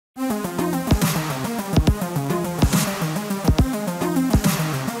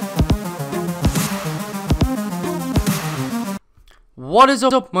What is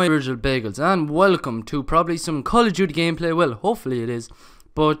up, my original bagels, and welcome to probably some Call of Duty gameplay. Well, hopefully it is.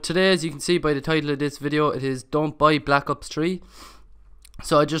 But today, as you can see by the title of this video, it is Don't Buy Black Ops 3.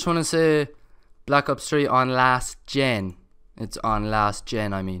 So I just want to say Black Ops 3 on last gen. It's on last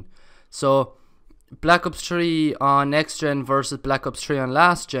gen, I mean. So Black Ops 3 on next gen versus Black Ops 3 on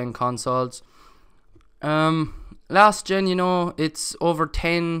last gen consoles. Last gen, you know, it's over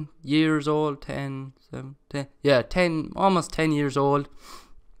 10 years old, 10, 7, 10, yeah, 10, almost 10 years old,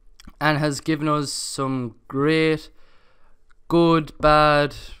 and has given us some great, good,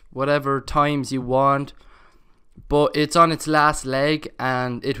 bad, whatever times you want, but it's on its last leg,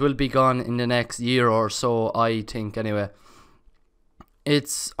 and it will be gone in the next year or so, I think, anyway.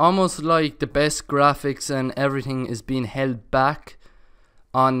 It's almost like the best graphics and everything is being held back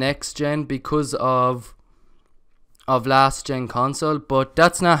on next gen because of last gen console, but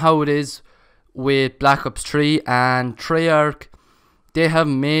that's not how it is with Black Ops 3 and Treyarch. They have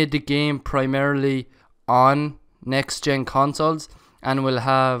made the game primarily on next gen consoles and will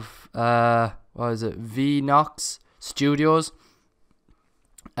have Vnox Studios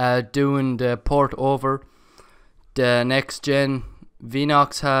doing the port over the next gen.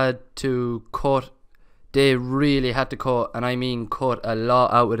 Vnox had to cut, they really had to cut, and I mean cut a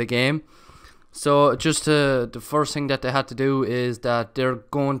lot out of the game. So just the first thing that they had to do is that there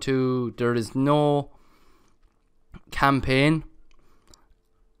is no campaign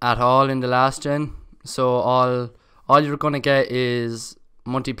at all in the last gen. So all you're gonna get is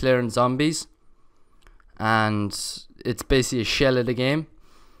multiplayer and zombies, and it's basically a shell of the game.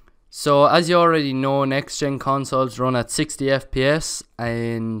 So as you already know, next gen consoles run at 60 FPS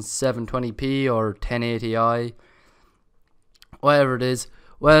in 720p or 1080i, whatever it is.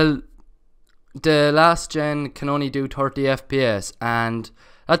 Well, the last gen can only do 30 FPS, and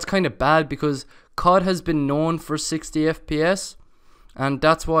that's kind of bad because COD has been known for 60 FPS, and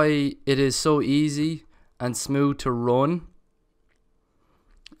that's why it is so easy and smooth to run,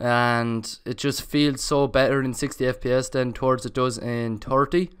 and it just feels so better in 60 FPS than towards it does in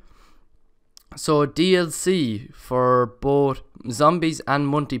 30. So DLC for both zombies and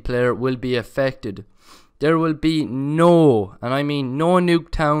multiplayer will be affected. There will be no, and I mean no,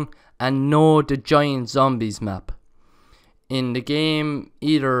 Nuketown and no the giant zombies map in the game,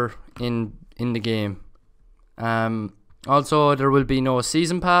 either in the game. Also, there will be no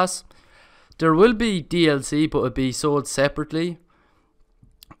season pass. There will be DLC, but it'll be sold separately.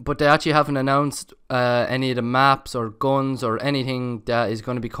 But they actually haven't announced any of the maps or guns or anything that is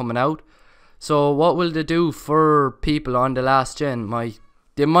going to be coming out. So what will they do for people on the last gen?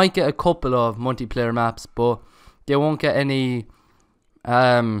 They might get a couple of multiplayer maps, but they won't get any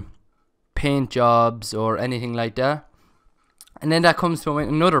paint jobs or anything like that. And then that comes to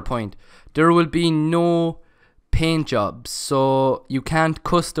another point. There will be no paint jobs, so you can't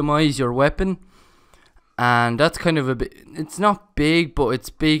customize your weapon, and that's kind of a bit, it's not big, but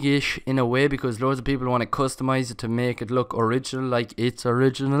it's big-ish in a way, because loads of people want to customize it to make it look original, like it's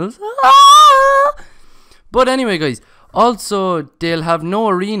ORiGiNALz. But anyway, guys, also they'll have no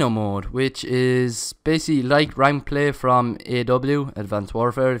arena mode, which is basically like rank play from AW, Advanced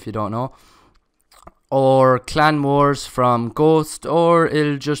Warfare, if you don't know, or Clan Wars from Ghost, or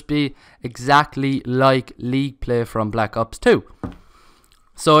it'll just be exactly like League play from Black Ops 2.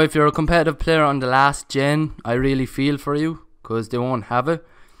 So if you're a competitive player on the last gen, I really feel for you, because they won't have it.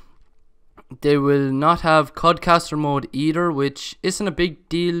 They will not have Codcaster mode either, which isn't a big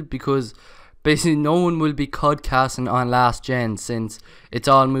deal, because basically no one will be codcasting on last gen since it's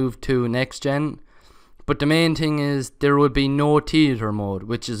all moved to next gen. But the main thing is there will be no theater mode,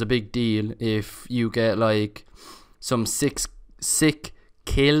 which is a big deal if you get like some sick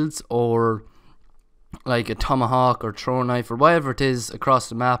kills, or like a tomahawk or throw knife or whatever it is across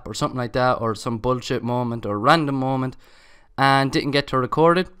the map or something like that, or some bullshit moment or random moment and didn't get to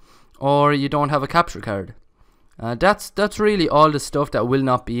record it, or you don't have a capture card. That's really all the stuff that will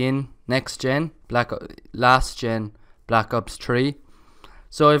not be in next gen, last gen Black Ops 3.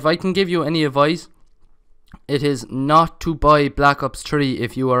 So if I can give you any advice, it is not to buy Black Ops 3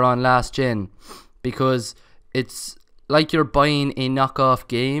 if you are on last gen, because it's like you're buying a knockoff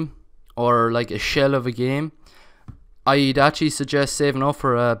game or like a shell of a game. I'd actually suggest saving up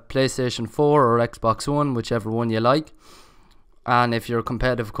for a PlayStation 4 or Xbox One, whichever one you like. And if you're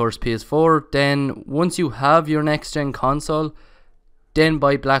competitive, of course, PS4. Then once you have your next gen console, then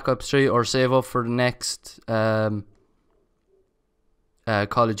buy Black Ops 3 or save up for the next Call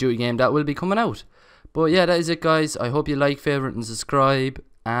of Duty game that will be coming out. But yeah, that is it, guys. I hope you like, favorite and subscribe,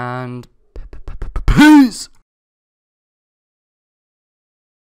 and